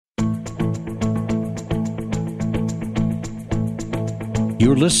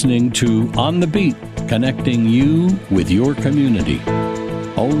You're listening to On the Beat, connecting you with your community.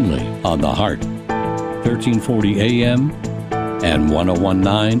 Only on the Heart, 1340 AM and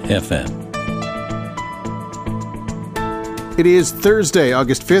 1019 FM. It is Thursday,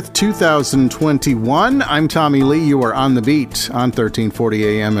 August 5th, 2021. I'm Tommy Lee. You are On the Beat on 1340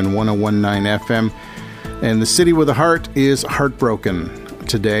 AM and 1019 FM. And the city with a heart is heartbroken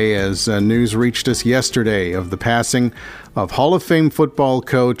today as news reached us yesterday of the passing of Hall of Fame football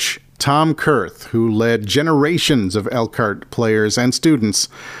coach Tom Kurth, who led generations of Elkhart players and students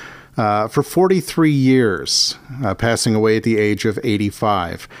for 43 years, passing away at the age of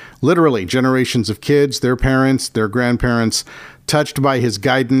 85. Literally, generations of kids, their parents, their grandparents, touched by his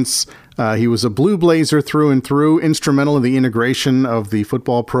guidance. He was a Blue Blazer through and through, instrumental in the integration of the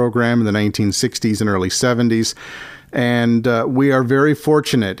football program in the 1960s and early 70s. And we are very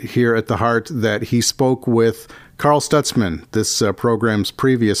fortunate here at the Heart that he spoke with Carl Stutzman, this program's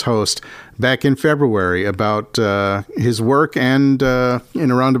previous host, back in February about his work and,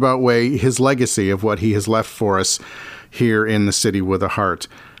 in a roundabout way, his legacy of what he has left for us here in the city with a heart.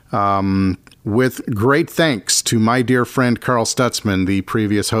 With great thanks to my dear friend Carl Stutzman, the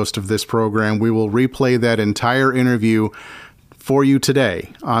previous host of this program, we will replay that entire interview for you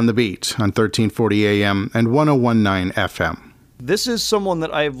today on The Beat on 1340 AM and 1019 FM. This is someone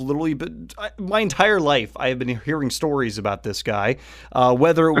that I've literally been, my entire life, I have been hearing stories about this guy,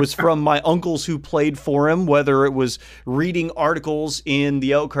 whether it was from my uncles who played for him, whether it was reading articles in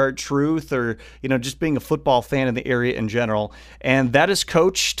the Elkhart Truth, or, just being a football fan in the area in general. And that is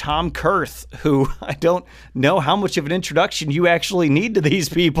Coach Tom Kurth, who I don't know how much of an introduction you actually need to these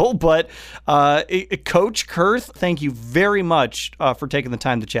people, but Coach Kurth, thank you very much for taking the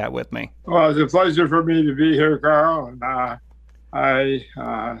time to chat with me. Well, it's a pleasure for me to be here, Carl, and I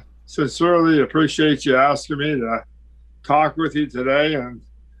sincerely appreciate you asking me to talk with you today. And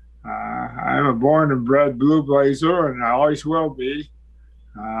I'm a born and bred Blue Blazer, and I always will be.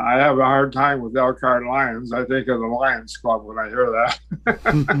 I have a hard time with Elkhart Lions. I think of the Lions Club when I hear that.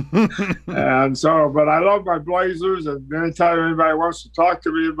 And so, but I love my Blazers, and anytime anybody wants to talk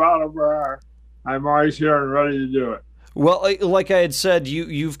to me about them, I'm always here and ready to do it. Well, like I had said,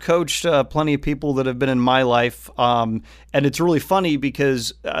 you've coached plenty of people that have been in my life, and it's really funny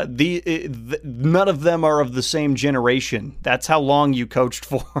because none of them are of the same generation. That's how long you coached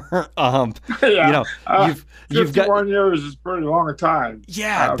for. Yeah, you've 51 years is a pretty long time.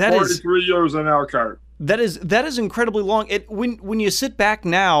 Yeah, 43 years in Elkhart. That is incredibly long. When you sit back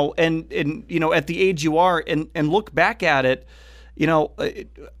now and at the age you are and look back at it.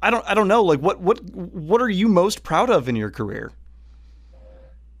 I don't know. Like, what are you most proud of in your career?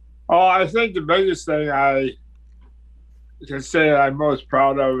 Oh, I think the biggest thing I can say I'm most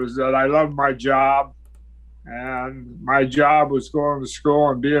proud of is that I love my job, and my job was going to school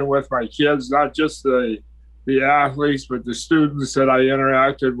and being with my kids, not just the athletes, but the students that I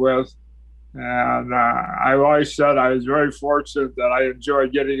interacted with. And I've always said I was very fortunate that I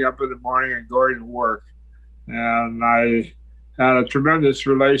enjoyed getting up in the morning and going to work, and I had a tremendous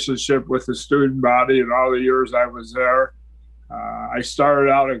relationship with the student body in all the years I was there. I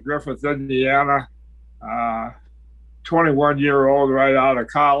started out at Griffith, Indiana, 21-year-old right out of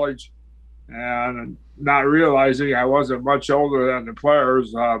college, and not realizing I wasn't much older than the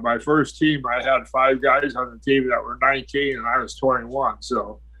players. My first team, I had 5 guys on the team that were 19, and I was 21.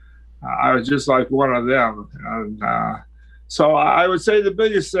 So I was just like one of them. And so I would say the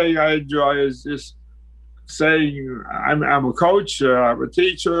biggest thing I enjoy is just saying I'm a coach, I'm a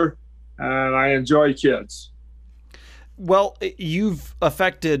teacher, and I enjoy kids. Well, you've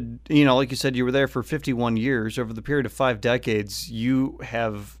affected, like you said, you were there for 51 years. Over the period of 5 decades, you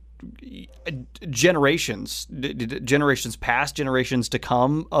have generations past, generations to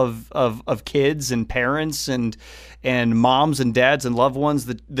come of kids and parents and moms and dads and loved ones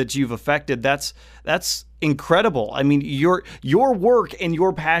that you've affected. That's incredible. I mean, your work and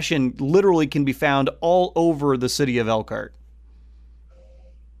your passion literally can be found all over the city of Elkhart.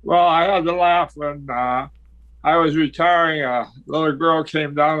 Well, I had to laugh when I was retiring. A little girl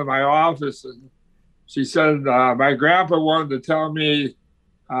came down to my office and she said, my grandpa wanted to tell me,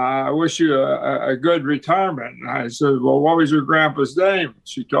 I wish you a good retirement. And I said, well, what was your grandpa's name?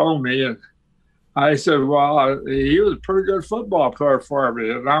 She told me, and I said, well, he was a pretty good football player for me.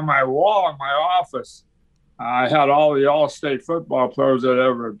 And on my wall in my office, I had all the all-state football players that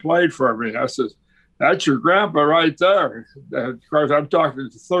ever played for me. I said, that's your grandpa right there. Of course, I'm talking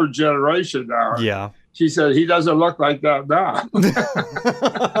to 3rd generation now. Yeah. She said, he doesn't look like that now.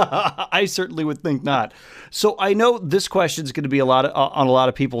 I certainly would think not. So I know this question is going to be on a lot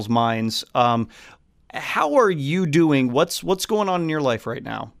of people's minds. How are you doing? What's going on in your life right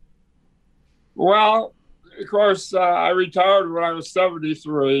now? Well, of course, I retired when I was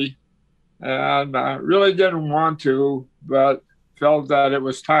 73 and really didn't want to, but felt that it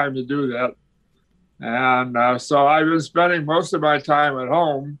was time to do that. And so I've been spending most of my time at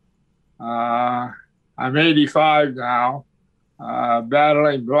home. I'm 85 now,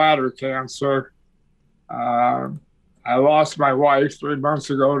 battling bladder cancer. I lost my wife 3 months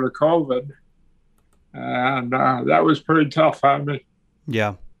ago to COVID, and that was pretty tough on me.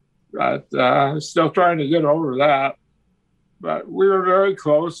 Yeah. But still trying to get over that. But we were very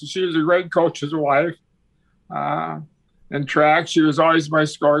close. She was a great coach's wife. In track, she was always my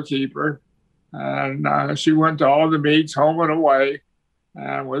scorekeeper. And she went to all the meets, home and away,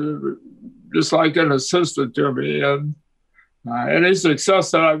 and was just like an assistant to me. And any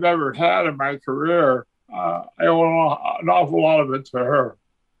success that I've ever had in my career, I owe an awful lot of it to her.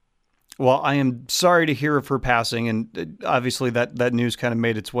 Well, I am sorry to hear of her passing, and obviously that news kind of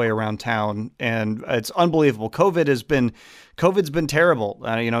made its way around town, and it's unbelievable. COVID's been terrible.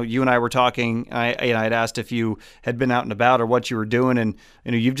 You and I were talking. I'd asked if you had been out and about or what you were doing, and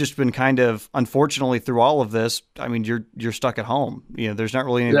you've just been kind of, unfortunately, through all of this. I mean, you're stuck at home. There's not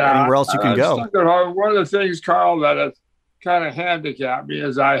really anywhere else you can go. Stuck at home. One of the things, Carl, that has kind of handicapped me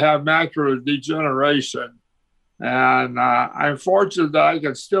is I have macular degeneration. And I'm fortunate that I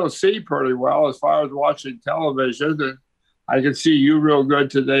can still see pretty well as far as watching television. And I can see you real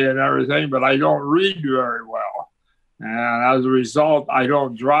good today and everything, but I don't read very well. And as a result, I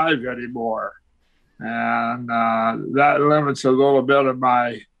don't drive anymore. And that limits a little bit of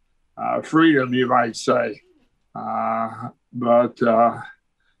my freedom, you might say. But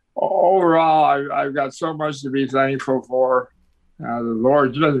overall, I've got so much to be thankful for. The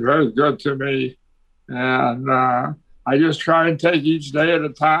Lord's been very good to me. And I just try and take each day at a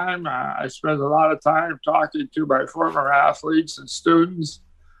time. I spend a lot of time talking to my former athletes and students.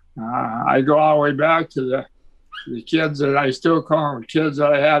 I go all the way back to the kids that I still call them kids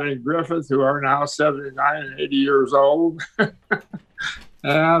that I had in Griffith, who are now 79 and 80 years old.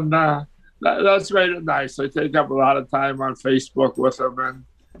 And that's made it nice. I take up a lot of time on Facebook with them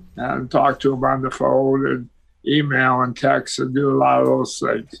and talk to them on the phone and email and text and do a lot of those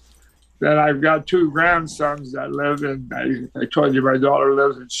things. Then I've got two grandsons that live in, I told you my daughter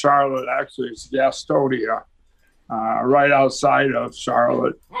lives in Charlotte. Actually, it's Gastonia, right outside of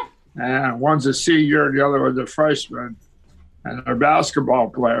Charlotte. And one's a senior and the other one's a freshman. And they're basketball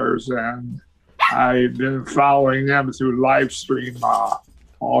players. And I've been following them through live stream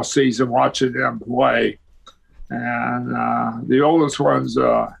all season, watching them play. And the oldest one's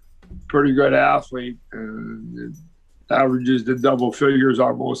a pretty good athlete. And averages the double figures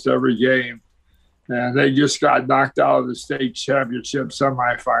almost every game. And they just got knocked out of the state championship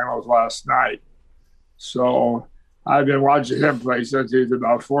semifinals last night. So I've been watching him play since he was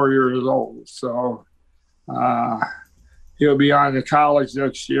about 4 years old. So he'll be on to college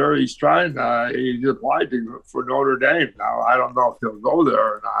next year. He's he's applied for Notre Dame now. I don't know if he'll go there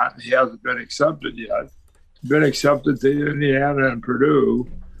or not. He hasn't been accepted yet. He's been accepted to Indiana and Purdue.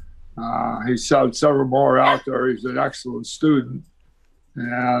 He's had several more out there. He's an excellent student.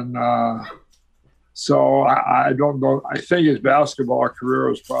 And so I don't know. I think his basketball career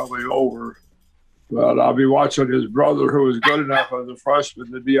is probably over. But I'll be watching his brother, who was good enough as a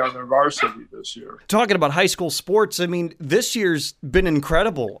freshman to be on the varsity this year. Talking about high school sports, I mean, this year's been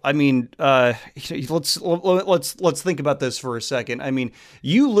incredible. I mean, let's think about this for a second. I mean,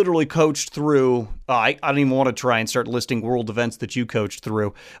 you literally coached through. I don't even want to try and start listing world events that you coached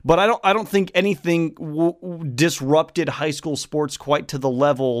through, but I don't think anything disrupted high school sports quite to the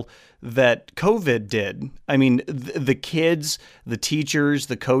level that COVID did. I mean, the kids, the teachers,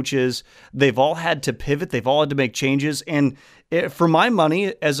 the coaches, they've all had to pivot. They've all had to make changes. And for my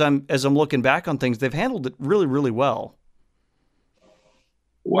money, as I'm looking back on things, they've handled it really, really well.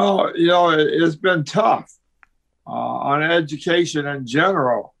 Well, it's been tough on education in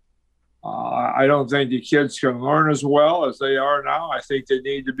general. I don't think the kids can learn as well as they are now. I think they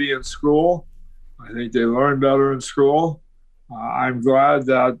need to be in school. I think they learn better in school. I'm glad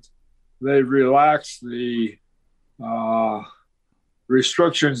that they've relaxed the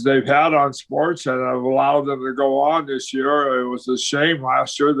restrictions they've had on sports and have allowed them to go on this year. It was a shame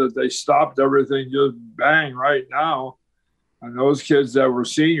last year that they stopped everything just bang right now. And those kids that were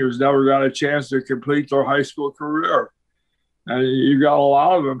seniors never got a chance to complete their high school career. And you got a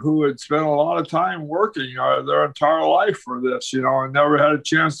lot of them who had spent a lot of time working their entire life for this, and never had a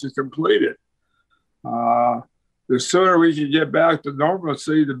chance to complete it. The sooner we can get back to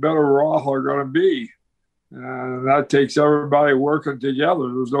normalcy, the better we're all are going to be. And that takes everybody working together.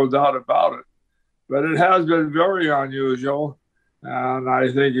 There's no doubt about it. but it has been very unusual, and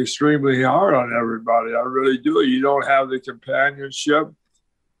I think extremely hard on everybody. I really do. You don't have the companionship.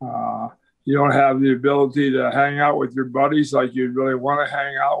 You don't have the ability to hang out with your buddies like you really want to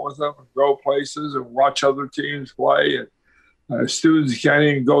hang out with them, and go places and watch other teams play. And students can't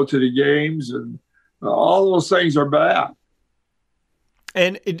even go to the games, and all those things are bad.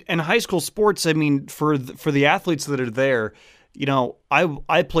 And high school sports, I mean, for the athletes that are there, you know,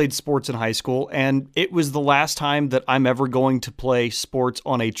 I played sports in high school, and it was the last time that I'm ever going to play sports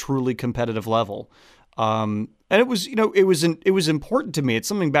on a truly competitive level. And it was, you know, it was important to me. It's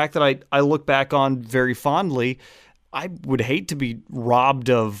something back that I look back on very fondly. I would hate to be robbed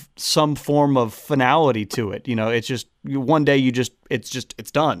of some form of finality to it. You know, it's just one day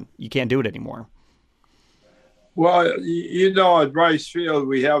it's done. You can't do it anymore. Well, you know, at Rice Field,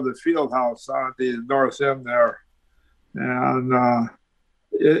 we have the field house on the north end there. And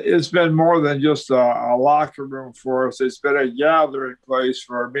it's been more than just a locker room for us. It's been a gathering place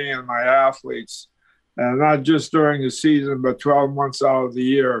for me and my athletes. And not just during the season, but 12 months out of the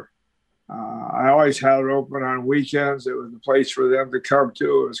year. I always had it open on weekends. It was a place for them to come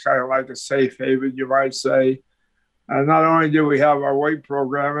to. It was kind of like a safe haven, you might say. And not only did we have our weight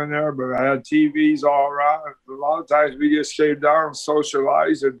program in there, but I had TVs all around. A lot of times we just came down and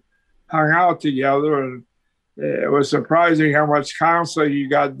socialized and hung out together. And it was surprising how much counseling you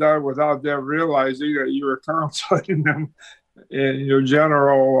got done without them realizing that you were counseling them in your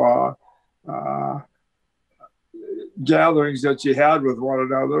general gatherings that you had with one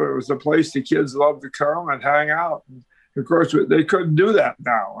another. It was a place the kids loved to come and hang out. And of course, they couldn't do that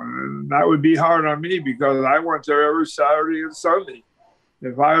now. And that would be hard on me because I went there every Saturday and Sunday.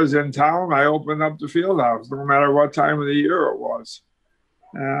 If I was in town, I opened up the field house, no matter what time of the year it was.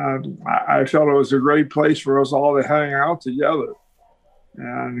 And I felt it was a great place for us all to hang out together.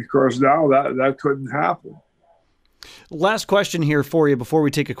 And of course, now that couldn't happen. Last question here for you before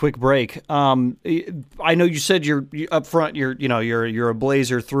we take a quick break. I know you said you're up front. You're a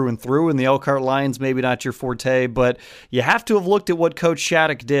Blazer through and through, and the Elkhart Lions maybe not your forte, but you have to have looked at what Coach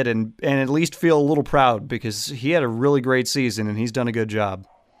Shattuck did and at least feel a little proud because he had a really great season and he's done a good job.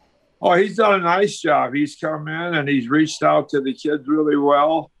 Oh, he's done a nice job. He's come in and he's reached out to the kids really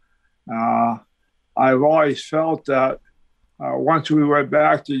well. I've always felt that once we went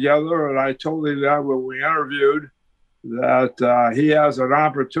back together, and I told him that when we interviewed, that he has an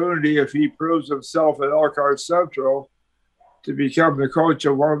opportunity, if he proves himself at Elkhart Central, to become the coach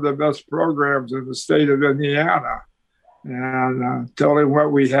of one of the best programs in the state of Indiana. And tell him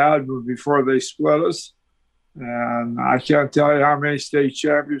what we had before they split us. And I can't tell you how many state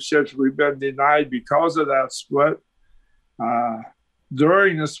championships we've been denied because of that split.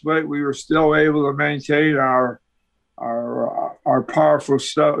 During the split, we were still able to maintain our powerful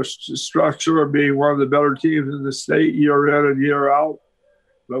structure of being one of the better teams in the state year in and year out.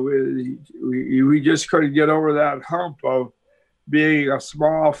 But we just couldn't get over that hump of being a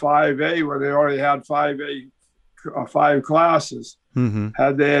small 5A when they only had 5 classes. Mm-hmm.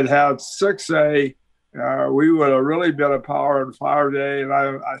 Had they had 6A, we would have really been a power in 5A, and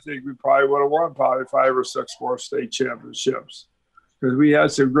I think we probably would have won probably 5 or 6 more state championships because we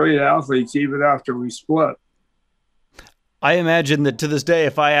had some great athletes even after we split. I imagine that to this day,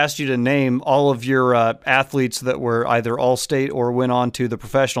 if I asked you to name all of your athletes that were either all-state or went on to the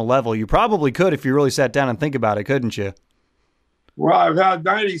professional level, you probably could if you really sat down and think about it, couldn't you? Well, I've had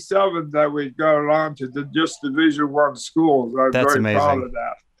 97 that we've gone on to just Division I schools. I'm That's very amazing. Proud of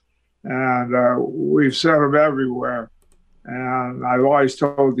that. And we've sent them everywhere. And I've always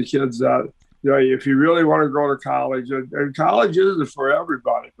told the kids that, you know, if you really want to go to college, and college isn't for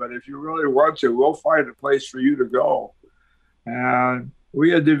everybody, but if you really want to, we'll find a place for you to go. And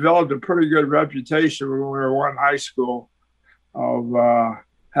we had developed a pretty good reputation when we were in high school of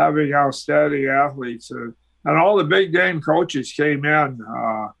having outstanding athletes. And all the big name coaches came in.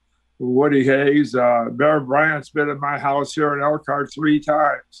 Woody Hayes, Bear Bryant's been in my house here in Elkhart 3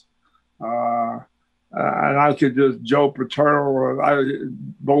 times. And I could just, Joe Paterno,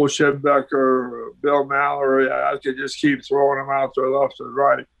 Bo Schimbecker, Bill Mallory, I could just keep throwing them out there left and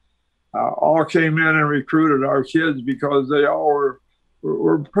right. All came in and recruited our kids because they all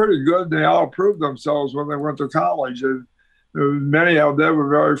were pretty good. They all proved themselves when they went to college. And many of them were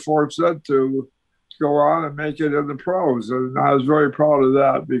very fortunate to go on and make it in the pros. And I was very proud of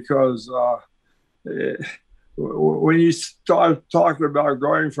that because when you start talking about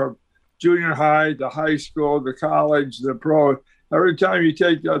going from junior high to high school to college to pro, every time you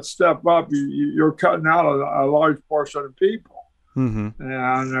take that step up, you're cutting out a large portion of people. Mm-hmm.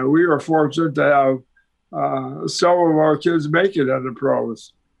 And we were fortunate to have some of our kids make it in the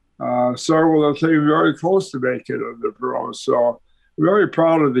pros. several that came very close to making it in the pros. So very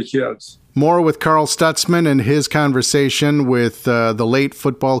proud of the kids. More with Carl Stutzman and his conversation with the late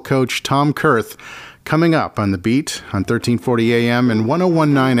football coach Tom Kurth coming up on The Beat on 1340 AM and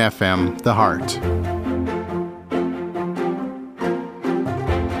 101.9 FM, The Heart.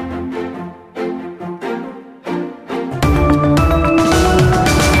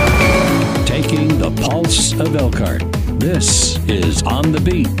 Taking the pulse of Elkhart. This is On the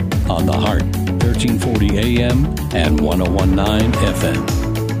Beat on The Heart, 1340 AM and 101.9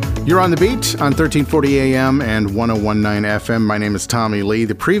 FM. You're on The Beat on 1340 AM and 101.9 FM. My name is Tommy Lee.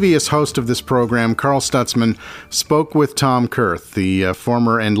 The previous host of this program, Carl Stutzman, spoke with Tom Kurth, the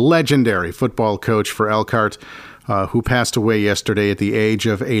former and legendary football coach for Elkhart, who passed away yesterday at the age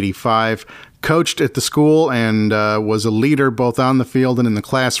of 85. Coached at the school and was a leader both on the field and in the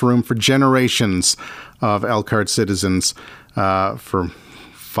classroom for generations of Elkhart citizens for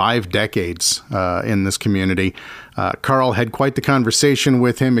 5 decades in this community. Carl had quite the conversation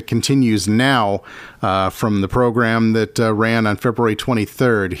with him. It continues now from the program that ran on February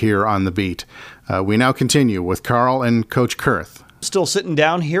 23rd here on The Beat. We now continue with Carl and Coach Kurth. Still sitting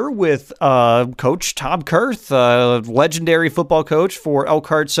down here with Coach Tom Kurth, legendary football coach for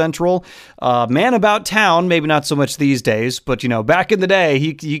Elkhart Central. Man about town, maybe not so much these days, but, back in the day,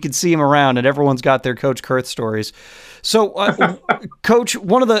 you could see him around, and everyone's got their Coach Kurth stories. So, Coach,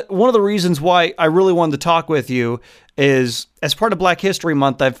 one of the reasons why I really wanted to talk with you is, as part of Black History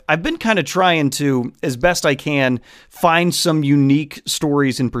Month, I've been kind of trying to, as best I can, find some unique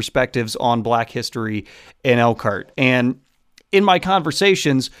stories and perspectives on Black history in Elkhart. And in my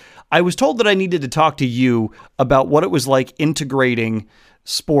conversations, I was told that I needed to talk to you about what it was like integrating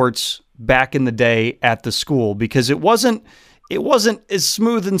sports back in the day at the school, because it wasn't as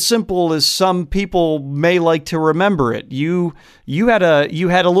smooth and simple as some people may like to remember it. You had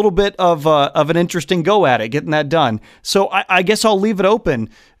a little bit of an interesting go at it, getting that done. So I guess I'll leave it open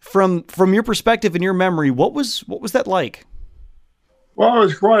from your perspective and your memory. What was that like? Well, it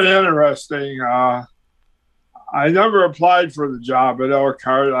was quite interesting. I never applied for the job at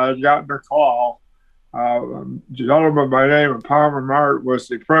Elkhart. I had gotten a call. A gentleman by the name of Palmer Mart was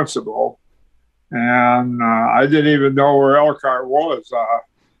the principal, and I didn't even know where Elkhart was.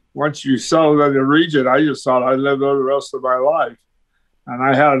 Once you settled in the region, I just thought I'd live there the rest of my life. And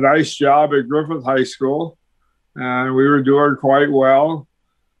I had a nice job at Griffith High School, and we were doing quite well.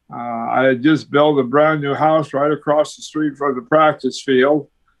 I had just built a brand new house right across the street from the practice field.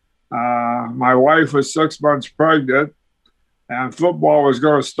 My wife was 6 months pregnant, and football was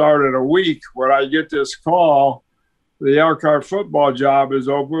going to start in a week. When I get this call, the Elkhart football job is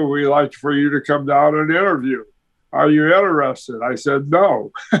open. We'd like for you to come down and interview. Are you interested? I said,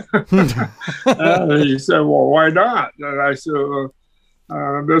 no. And he said, well, why not? And I said,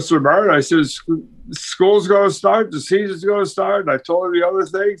 Mr. Mart, I said, school's going to start. The season's going to start. And I told him the other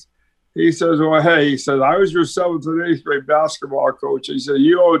things. He says, well, hey, he says, I was your 7th and 8th grade basketball coach. He said,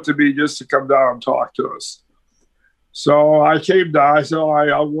 you owe it to me just to come down and talk to us. So I came down. I said,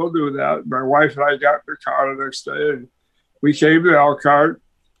 I will do that. My wife and I got in the car the next day, and we came to Elkhart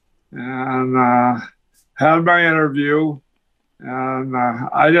and had my interview. And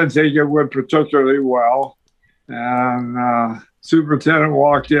I didn't think it went particularly well. And superintendent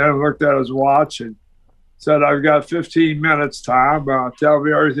walked in and looked at his watch and said, I've got 15 minutes, Tom. Tell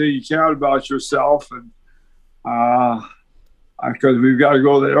me everything you can about yourself. And because we've got to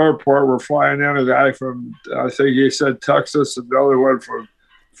go to the airport. We're flying in a guy from, I think he said Texas, and the other one from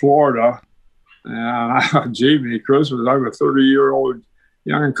Florida. And Jamie Christmas, I'm a 30-year-old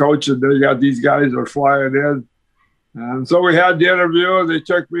young coach, and they got these guys that are flying in. And so we had the interview, and they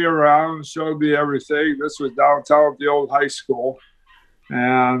took me around and showed me everything. This was downtown at the old high school.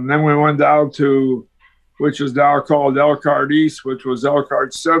 And then we went down to, which is now called Elkhart East, which was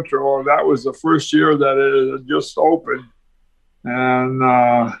Elkhart Central. And that was the first year that it had just opened.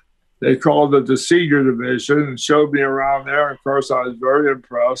 And they called it the senior division and showed me around there. And of course, I was very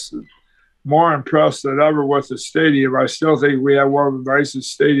impressed, and more impressed than ever with the stadium. I still think we have one of the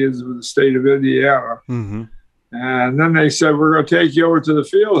nicest stadiums in the state of Indiana. Mm-hmm. And then they said, we're going to take you over to the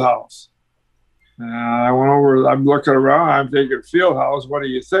field house. And I went over, I'm looking around, I'm thinking, field house, what do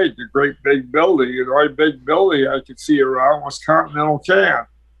you think? The great big building. And the right big building I could see around was Continental Can.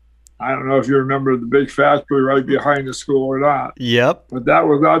 I don't know if you remember the big factory right behind the school or not. Yep. But that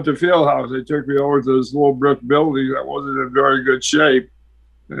was not the field house. They took me over to this little brick building that wasn't in very good shape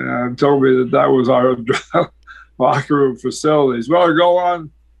and told me that was our locker room facilities. Well, go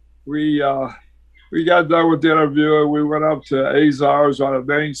on. We got done with the interview, and we went up to Azar's on a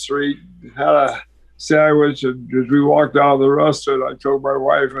Main Street, had a sandwich. And as we walked out of the restaurant, I told my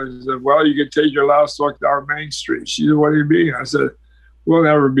wife, I said, well, you can take your last walk down Main Street. She said, what do you mean? I said, we'll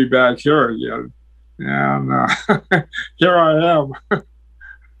never be back here again. And here I am,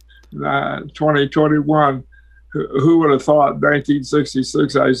 2021. Who would have thought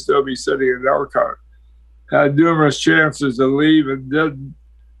 1966 I'd still be sitting in Elkhart? Had numerous chances to leave and didn't,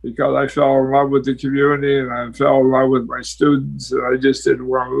 because I fell in love with the community and I fell in love with my students, and I just didn't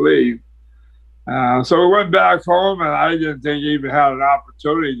want to leave. So we went back home, and I didn't think he even had an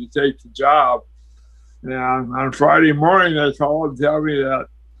opportunity to take the job. And on Friday morning, they called and tell me that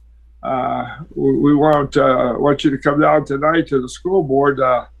we want you to come down tonight to the school board,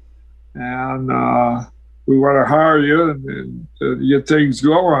 and we want to hire you and get things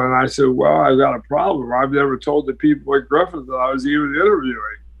going. And I said, well, I've got a problem. I've never told the people at Griffith that I was even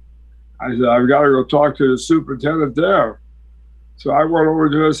interviewing. I said, I've got to go talk to the superintendent there. So I went over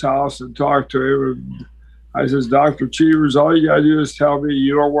to his house and talked to him. And I said, Dr. Cheevers, all you got to do is tell me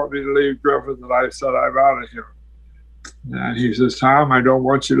you don't want me to leave Griffith. And I said, I'm out of here. And he says, Tom, I don't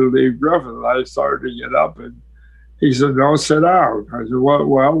want you to leave Griffith. And I started to get up, and he said, no, sit down. I said, well,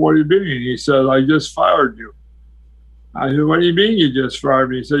 what do you mean? He said, I just fired you. I said, what do you mean you just fired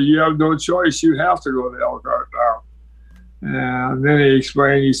me? He said, you have no choice. You have to go to Elkhart now. And then he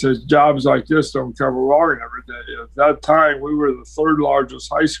explained, he says, jobs like this don't come along every day. At that time, we were the third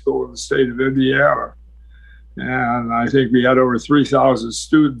largest high school in the state of Indiana. And I think we had over 3,000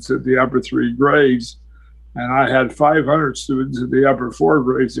 students in the upper 3 grades. And I had 500 students in the upper 4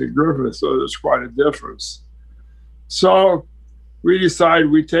 grades in Griffith, so there's quite a difference. So we decided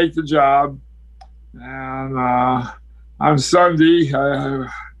we'd take the job. And on Sunday, I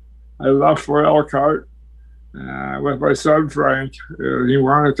left for Elkhart with my son, Frank. He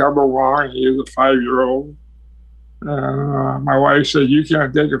wanted to come along. He was a 5-year-old. My wife said, you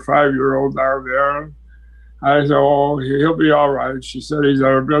can't take a 5-year-old down there. I said, oh, he'll be all right. She said he's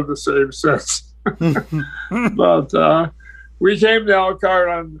never been the same since. But we came to Elkhart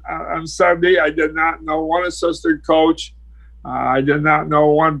on Sunday. I did not know one assistant coach. I did not know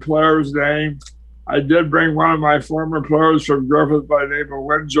one player's name. I did bring one of my former players from Griffith by the name of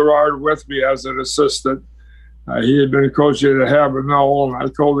Wynn Gerard with me as an assistant. He had been coaching at Hammond Knoll, and I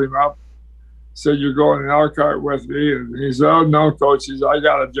called him up, said, you're going to Elkhart with me? And he said, oh, no, coach. He said, I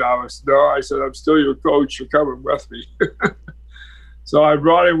got a job. I said, no. I said, I'm still your coach. You're coming with me. So I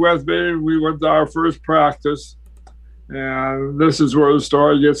brought him with me. We went to our first practice. And this is where the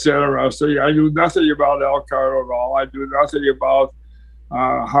story gets interesting. I knew nothing about Elkhart at all. I knew nothing about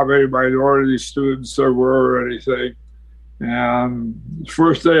how many minority students there were or anything. And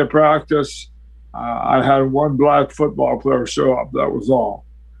first day of practice, I had one black football player show up. That was all.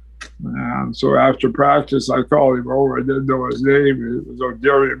 And so after practice, I called him over. I didn't know his name. It was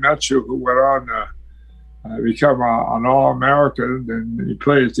O'Darian Metchue, who went on to become an All-American, and he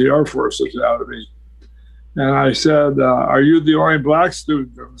played at the Air Force Academy. And I said, are you the only black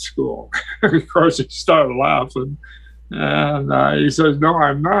student in the school? Of course, he started laughing. And he says, no,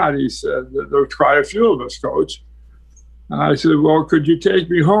 I'm not. He said, there's quite a few of us, Coach. And I said, well, could you take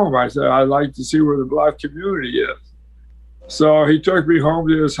me home? I said, I'd like to see where the black community is. So he took me home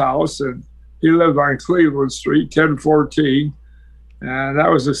to his house, and he lived on Cleveland Street, 1014. And that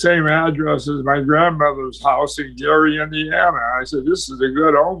was the same address as my grandmother's house in Gary, Indiana. I said, this is a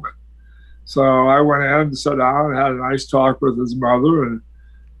good omen. So I went in and sat down and had a nice talk with his mother and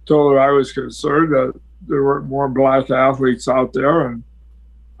told her I was concerned that there weren't more black athletes out there. And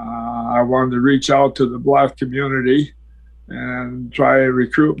I wanted to reach out to the black community and try to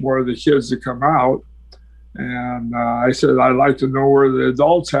recruit more of the kids to come out. And I said, I'd like to know where the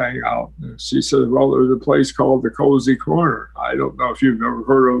adults hang out. And she said, well, there's a place called the Cozy Corner. I don't know if you've ever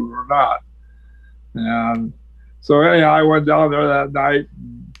heard of it or not. And so anyhow, I went down there that night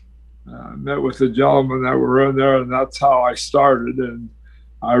and met with the gentlemen that were in there, and that's how I started. And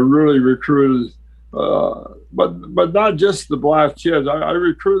I really recruited, but not just the black kids. I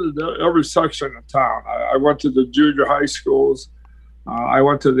recruited every section of town. I went to the junior high schools. I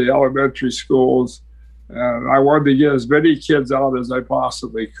went to the elementary schools. And I wanted to get as many kids out as I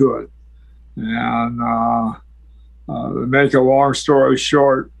possibly could. And to make a long story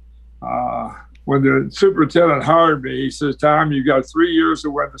short, when the superintendent hired me, he says, Tom, you've got 3 years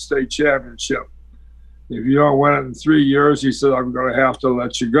to win the state championship. If you don't win it in 3 years, he said, I'm going to have to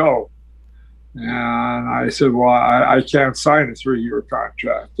let you go. And I said, well, I can't sign a 3-year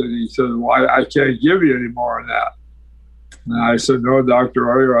contract. And he said, well, I can't give you any more than that. And I said, no, Dr.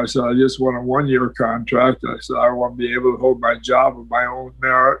 Archer. I said, I just want a 1-year contract. I said, I want to be able to hold my job of my own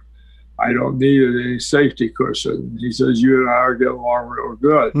merit. I don't need any safety cushion. He says, you and I are getting along real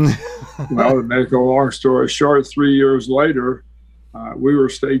good. Well, to make a long story short, 3 years later, we were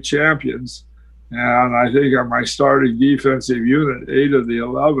state champions. And I think on my starting defensive unit, 8 of the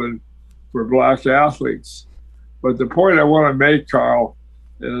 11 were black athletes. But the point I want to make, Carl,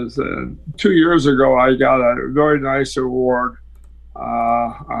 is 2 years ago, I got a very nice award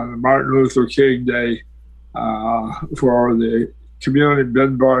on the Martin Luther King Day for the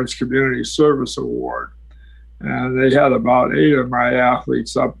Ben Barnes Community Service Award. And they had about 8 of my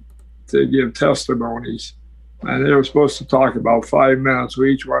athletes up to give testimonies. And they were supposed to talk about 5 minutes.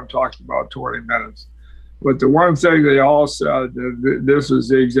 We each one talked about 20 minutes. But the one thing they all said, and this is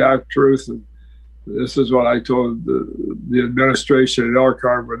the exact truth, and this is what I told the administration at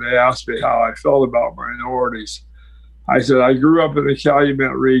Elkhart when they asked me how I felt about minorities. I said, I grew up in the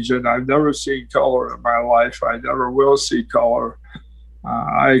Calumet region. I've never seen color in my life. I never will see color.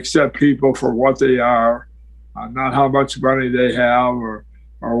 I accept people for what they are, not how much money they have or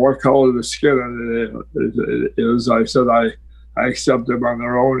what color the skin is. I said I accept them on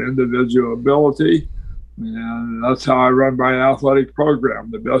their own individual ability. And that's how I run my athletic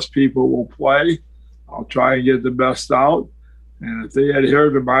program. The best people will play. I'll try and get the best out. And if they adhere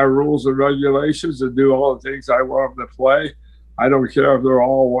to my rules and regulations and do all the things I want them to play, I don't care if they're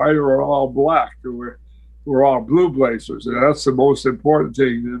all white or all black. We're all blue blazers. And that's the most important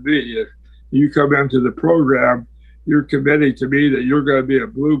thing to me. If you come into the program, you're committing to me that you're going to be a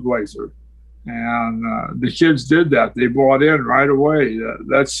blue blazer. And the kids did that. They bought in right away.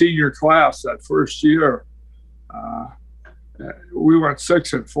 That senior class, that first year, we went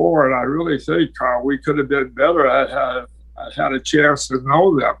 6-4, and I really think, Carl, we could have been better. I had a chance to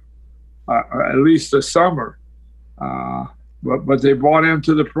know them at least this summer, but they bought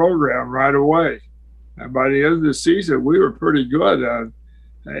into the program right away. And by the end of the season, we were pretty good.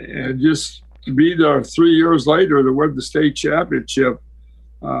 And just to be there 3 years later to win the state championship,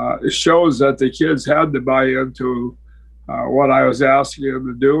 it shows that the kids had to buy into what I was asking them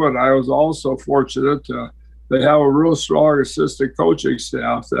to do. And I was also fortunate to have a real strong assistant coaching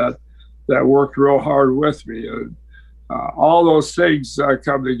staff that worked real hard with me. And all those things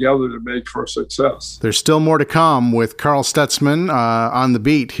come together to make for success. There's still more to come with Carl Stutzman on the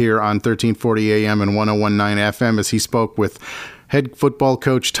beat here on 1340 AM and 101.9 FM as he spoke with head football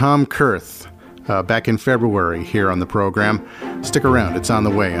coach Tom Kurth back in February here on the program. Stick around. It's on the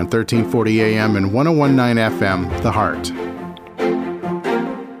way on 1340 AM and 101.9 FM, The Heart.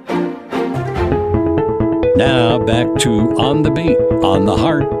 Now back to On the Beat on The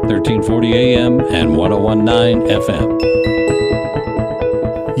Heart, 1340 AM and 101.9 FM.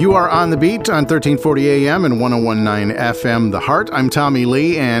 You are on the beat on 1340 AM and 101.9 FM, The Heart. I'm Tommy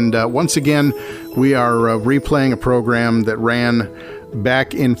Lee, and once again, we are replaying a program that ran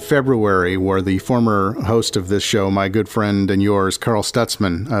back in February where the former host of this show, my good friend and yours, Carl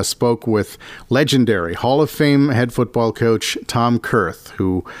Stutzman, spoke with legendary Hall of Fame head football coach Tom Kurth,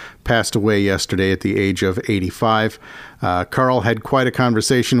 who passed away yesterday at the age of 85. Carl had quite a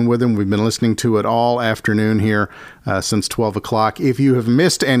conversation with him. We've been listening to it all afternoon here since 12 o'clock. If you have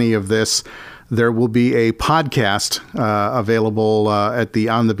missed any of this, there will be a podcast available at the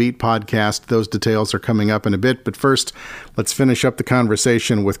On the Beat podcast. Those details are coming up in a bit. But first, let's finish up the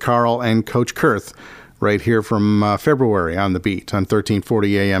conversation with Carl and Coach Kurth right here from February on the Beat on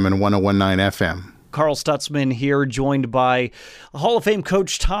 1340 AM and 101.9 FM. Carl Stutzman here, joined by Hall of Fame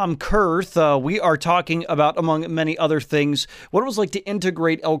coach Tom Kurth. We are talking about, among many other things, what it was like to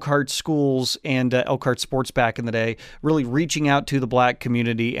integrate Elkhart schools and Elkhart sports back in the day, really reaching out to the black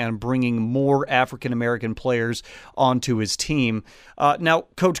community and bringing more African-American players onto his team. Now,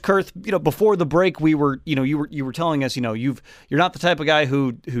 Coach Kurth, before the break, you were telling us, you're not the type of guy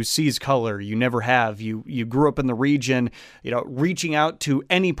who sees color. You never have. You grew up in the region. Reaching out to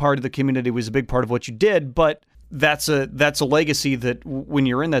any part of the community was a big part of what you did, but that's a legacy that when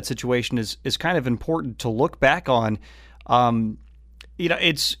you're in that situation is kind of important to look back on. I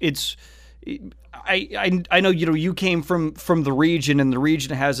know you came from the region, and the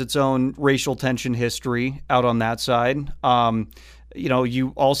region has its own racial tension history out on that side.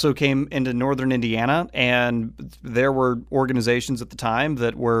 You also came into northern Indiana, and there were organizations at the time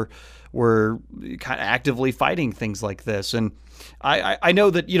that were kind of actively fighting things like this. And I know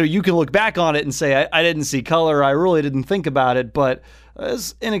that you can look back on it and say I didn't see color, I really didn't think about it, but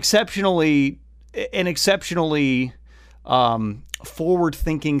it's an exceptionally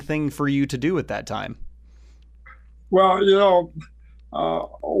forward-thinking thing for you to do at that time. Well,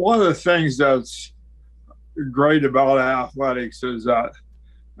 one of the things that's great about athletics is that,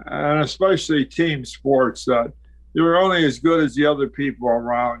 and especially team sports, that you're only as good as the other people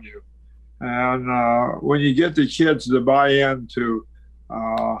around you. And when you get the kids to buy into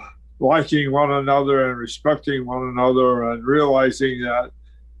liking one another and respecting one another and realizing that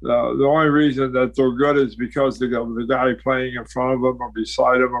the only reason that they're good is because of the guy playing in front of them or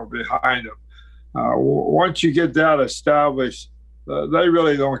beside them or behind them. Once you get that established, they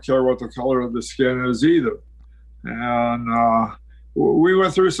really don't care what the color of the skin is either. And we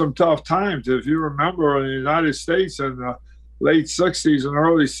went through some tough times. If you remember, in the United States in the late 60s and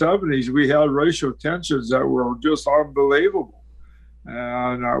early 70s, we had racial tensions that were just unbelievable.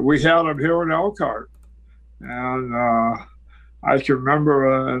 And we had them here in Elkhart. And I can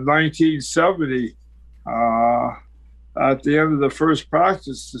remember in 1970, at the end of the first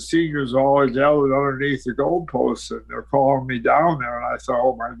practice, the seniors all gathered underneath the goalposts, and they're calling me down there. And I thought,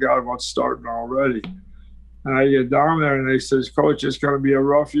 oh, my God, what's starting already? And I get down there, and they says, Coach, it's going to be a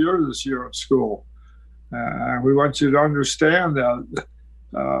rough year this year at school. And we want you to understand that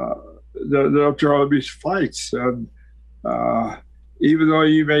there'll probably be fights. And even though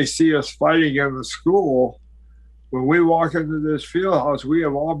you may see us fighting in the school, when we walk into this field house, we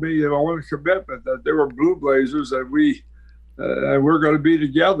have all made our own commitment that they were Blue Blazers, and we're going to be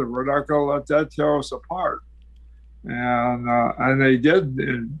together. We're not going to let that tear us apart. And they did.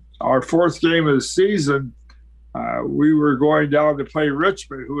 In our fourth game of the season, we were going down to play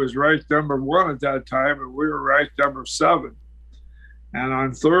Richmond, who was ranked number 1 at that time, and we were ranked number 7. And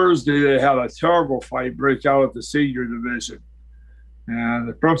on Thursday, they had a terrible fight break out at the senior division. And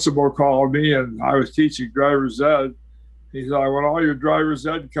the principal called me, and I was teaching driver's ed. He said, I want all your driver's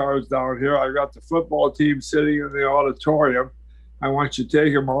ed cars down here. I got the football team sitting in the auditorium. I want you to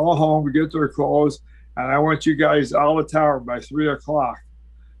take them all home, get their clothes, and I want you guys out of town by 3 o'clock.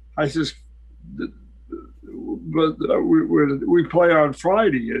 I says, but we play on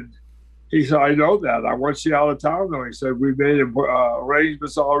Friday. And he said, I know that. I want you out of town, though. He said, we made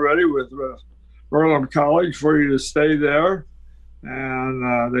arrangements already with Earlham College for you to stay there.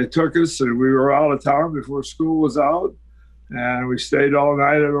 And they took us, and we were out of town before school was out. And we stayed all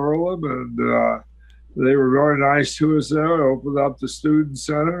night at Earlham, and they were very nice to us there, opened up the student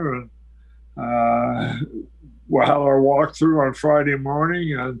center, and we had our walkthrough on Friday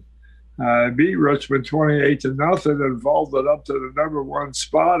morning, and beat Richmond 28-0 and vaulted up to the number 1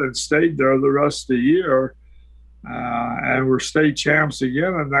 spot and stayed there the rest of the year. And we're state champs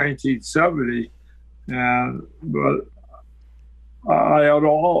again in 1970. But I owe it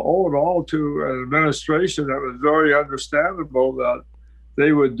all to an administration that was very understandable that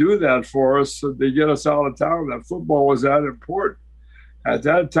they would do that for us so to get us out of town, that football was that important. At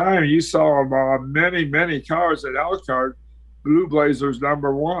that time, you saw them on many, many cars at Elkhart, Blue Blazers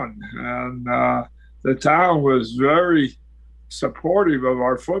number 1. And the town was very supportive of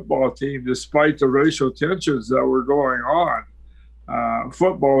our football team despite the racial tensions that were going on.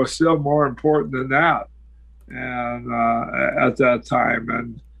 Football was still more important than that. And at that time,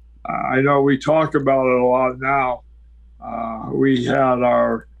 and I know we talk about it a lot now. We had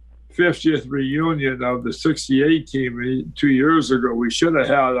our 50th reunion of the 68 team 2 years ago. We should have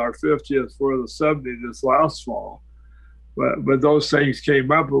had our 50th for the 70 this last fall, but those things came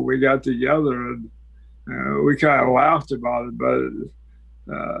up when we got together, and we kind of laughed about it. But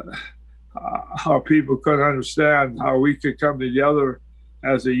how people couldn't understand how we could come together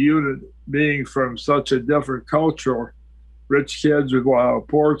as a unit, being from such a different culture, rich kids with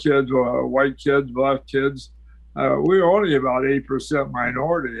poor kids, white kids, black kids. We were only about 8%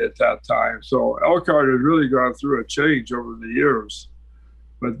 minority at that time. So Elkhart has really gone through a change over the years.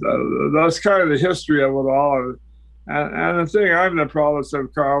 But that's kind of the history of it all. And the thing I'm the proudest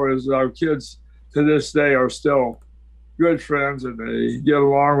of, Carl, is our kids to this day are still good friends, and they get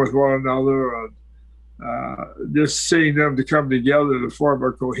along with one another. And just seeing them to come together to form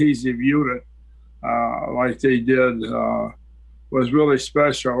a cohesive unit like they did was really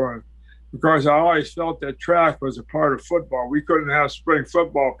special. And of course, I always felt that track was a part of football. We couldn't have spring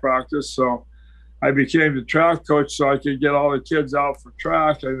football practice, so I became the track coach so I could get all the kids out for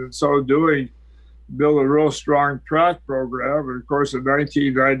track, and in so doing, build a real strong track program. And of course, in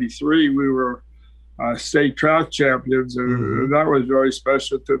 1993, we were state track champions, and that was very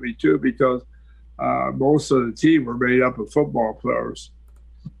special to me too, because most of the team were made up of football players.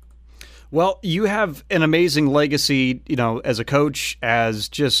 Well, you have an amazing legacy, as a coach, as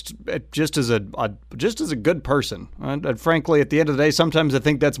just as a good person. And frankly, at the end of the day, sometimes I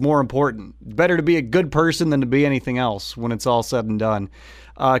think that's more important. Better to be a good person than to be anything else when it's all said and done.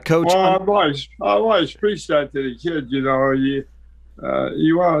 Coach, well, I always preach that to the kids.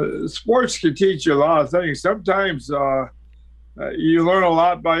 Sports can teach you a lot of things. Sometimes you learn a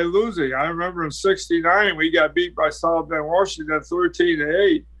lot by losing. I remember in '69 we got beat by South Bend, Washington,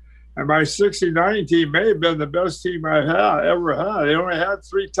 13-8. And my 69 team may have been the best team I've ever had. They only had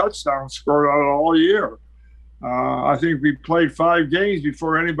 3 touchdowns scored out all year. I think we played 5 games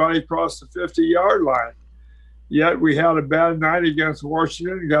before anybody crossed the 50-yard line. Yet we had a bad night against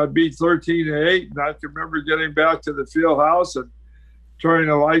Washington, got beat 13-8. And I can remember getting back to the field house and turning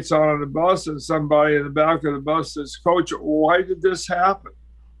the lights on the bus, and somebody in the back of the bus says, "Coach, why did this happen?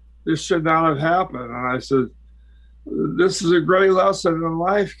 This should not have happened." And I said, "This is a great lesson in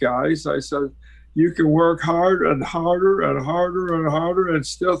life, guys." I said, "You can work hard and harder and harder and harder, and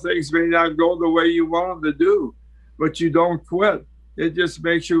still things may not go the way you want them to do, but you don't quit. It just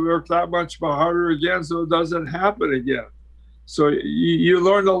makes you work that much harder again so it doesn't happen again." So you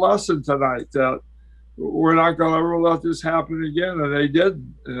learned a lesson tonight that we're not going to ever let this happen again, and they did.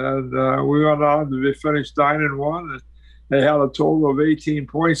 And we went on to finish 9-1, and they had a total of 18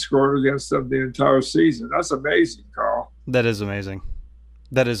 points scored against them the entire season. That's amazing, Carl. That is amazing.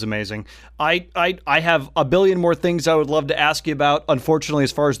 That is amazing. I have a billion more things I would love to ask you about. Unfortunately,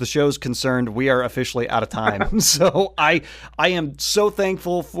 as far as the show's concerned, we are officially out of time. So I am so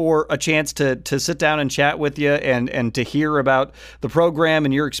thankful for a chance to sit down and chat with you and to hear about the program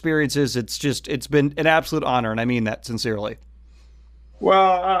and your experiences. It's been an absolute honor, and I mean that sincerely.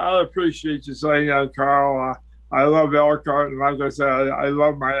 Well, I appreciate you saying that, Carl. I love Elkhart, and like I said, I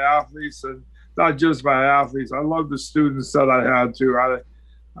love my athletes, and not just my athletes. I love the students that I had too.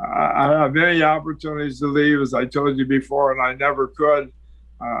 I have many opportunities to leave, as I told you before, and I never could.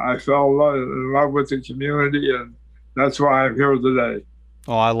 I fell in love with the community, and that's why I'm here today.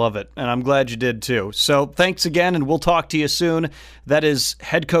 Oh, I love it, and I'm glad you did too. So thanks again, and we'll talk to you soon. That is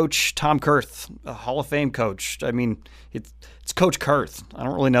head coach Tom Kurth, a Hall of Fame coach. I mean, it's Coach Kurth. I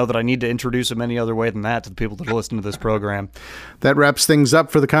don't really know that I need to introduce him any other way than that to the people that listen to this program. That wraps things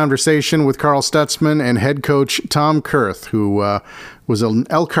up for the conversation with Carl Stutzman and head coach Tom Kurth, who was an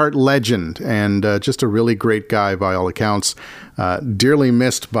Elkhart legend and just a really great guy by all accounts. Dearly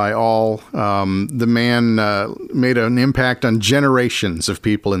missed by all. The man made an impact on generations of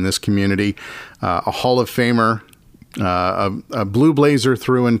people in this community. A Hall of Famer, a Blue Blazer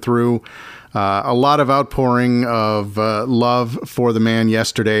through and through. A lot of outpouring of love for the man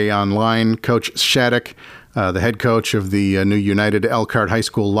yesterday online. Coach Shattuck, the head coach of the new United Elkhart High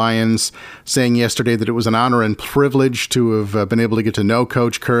School Lions, saying yesterday that it was an honor and privilege to have been able to get to know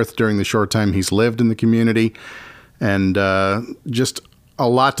Coach Kurth during the short time he's lived in the community. And just a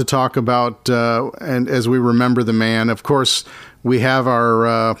lot to talk about. And as we remember the man, of course, we have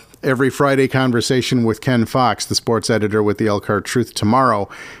our every Friday conversation with Ken Fox, the sports editor with the Elkhart Truth, tomorrow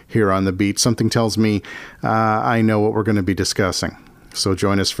here on The Beat. Something tells me I know what we're going to be discussing. So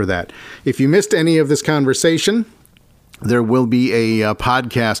join us for that. If you missed any of this conversation, there will be a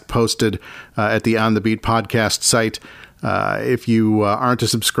podcast posted at the On The Beat podcast site. If you aren't a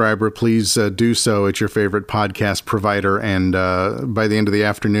subscriber, please do so at your favorite podcast provider. And by the end of the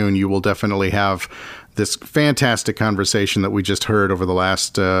afternoon, you will definitely have this fantastic conversation that we just heard over the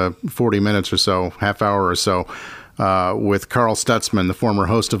last 40 minutes or so, half hour or so, with Carl Stutzman, the former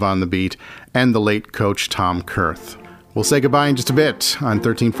host of On The Beat, and the late coach Tom Kurth. We'll say goodbye in just a bit on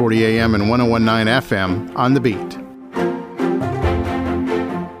 1340 AM and 101.9 FM on The Beat.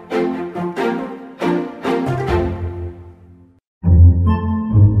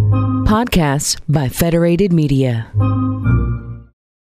 Podcasts by Federated Media.